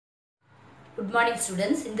Good morning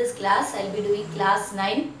students. In this class, I will be doing class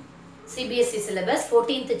 9 CBSE syllabus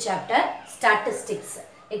 14th chapter Statistics.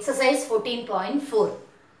 Exercise 14.4.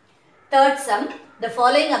 Third sum. The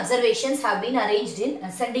following observations have been arranged in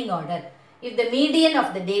ascending order. If the median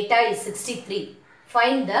of the data is 63,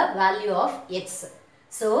 find the value of x.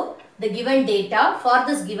 So, the given data, for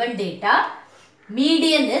this given data,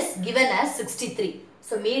 median is given as 63.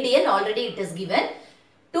 So, median already it is given.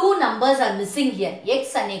 Two numbers are missing here,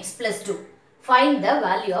 x and x plus 2. Find the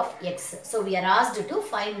value of x. So, we are asked to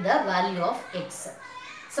find the value of x.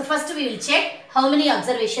 So, first we will check how many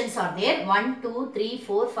observations are there. 1, 2, 3,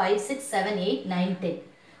 4, 5, 6, 7, 8, 9, 10.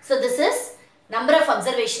 So, this is number of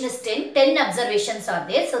observation is 10. 10 observations are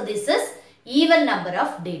there. So, this is even number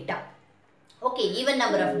of data. Okay, even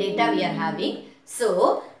number of data we are having.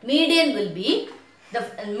 So, median will be the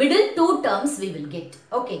middle two terms we will get.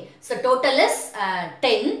 Okay, so total is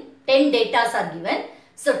 10. 10 datas are given.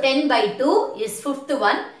 So, 10 by 2 is fifth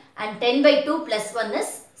one and 10 by 2 plus 1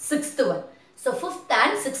 is sixth one. So, fifth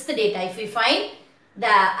and sixth data, if we find the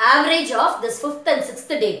average of this fifth and sixth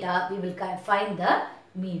data, we will find the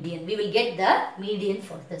median. We will get the median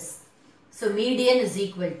for this. So, median is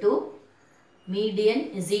equal to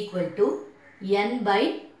n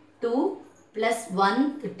by 2 plus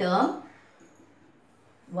 1th term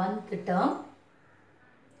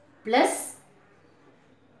plus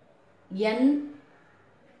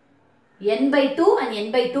n by 2 and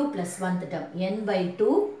n by 2 plus 1th term. N by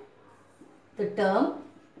 2 the term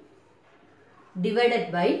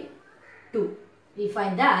divided by 2. We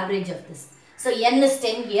find the average of this. So, n is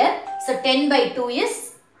 10 here. So, 10 by 2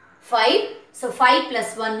 is 5. So, 5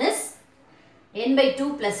 plus 1 is n by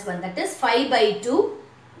 2 plus 1. That is 5 by 2.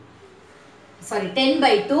 Sorry, 10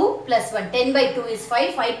 by 2 plus 1. 10 by 2 is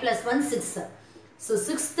 5. 5 plus 1, 6. So,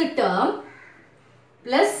 sixth term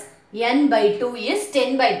plus n by 2 is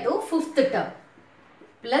 10 by 2, fifth term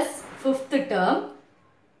plus fifth term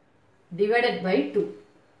divided by 2.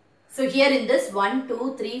 So, here in this 1,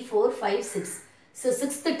 2, 3, 4, 5, 6. So,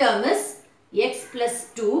 sixth term is x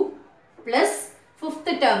plus 2 plus fifth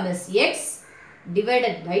term is x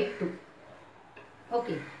divided by 2.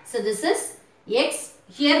 Okay. So, this is x.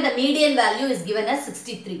 Here the median value is given as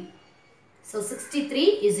 63. So, 63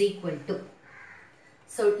 is equal to.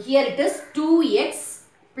 So, here it is 2x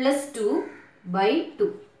plus 2 by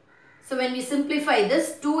 2. So, when we simplify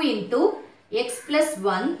this, 2 into x plus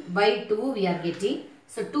 1 by 2 we are getting.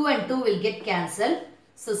 So, 2 and 2 will get cancelled.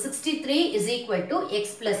 So, 63 is equal to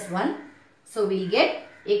x plus 1. So, we will get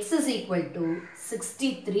x is equal to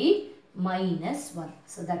 63 minus 1.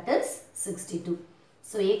 So, that is 62.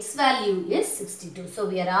 So, x value is 62. So,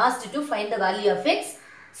 we are asked to find the value of x.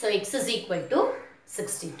 So, x is equal to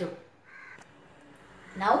 62.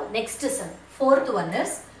 Now, next sum. Fourth one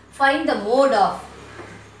is find the mode of.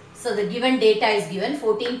 So, the given data is given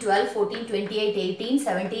 14, 12, 14, 28, 18,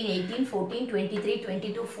 17, 18, 14, 23,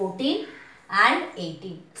 22, 14 and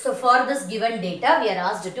 18. So, for this given data, we are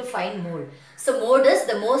asked to find mode. So, mode is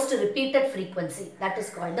the most repeated frequency. That is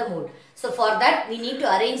called the mode. So, for that, we need to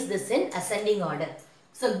arrange this in ascending order.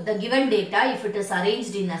 So, the given data, if it is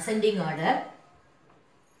arranged in ascending order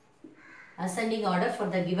for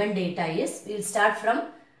the given data is, we will start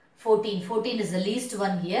from 14. 14 is the least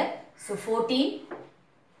one here. So, 14,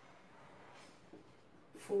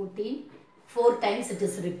 4 times it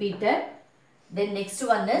is repeated. Then next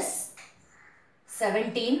one is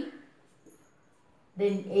 17.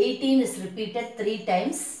 Then 18 is repeated 3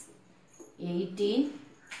 times. 18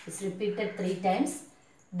 is repeated 3 times.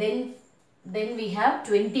 Then we have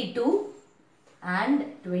 22 and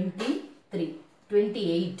 23,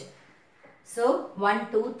 28. So,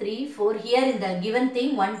 1, 2, 3, 4. Here in the given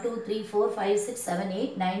thing, 1, 2, 3, 4, 5, 6, 7,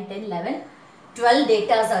 8, 9, 10, 11. 12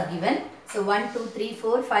 datas are given. So, 1, 2, 3,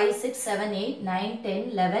 4, 5, 6, 7, 8, 9, 10,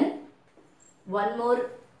 11. One more,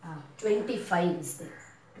 25 is there.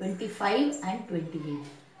 25 and 28.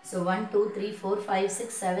 So, 1, 2, 3, 4, 5,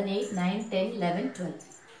 6, 7, 8, 9, 10, 11, 12.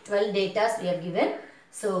 12 datas we are given.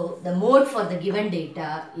 So, the mode for the given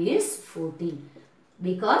data is 14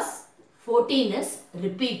 because 14 is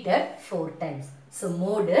repeated 4 times. So,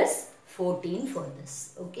 mode is 14 for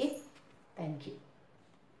this. Okay. Thank you.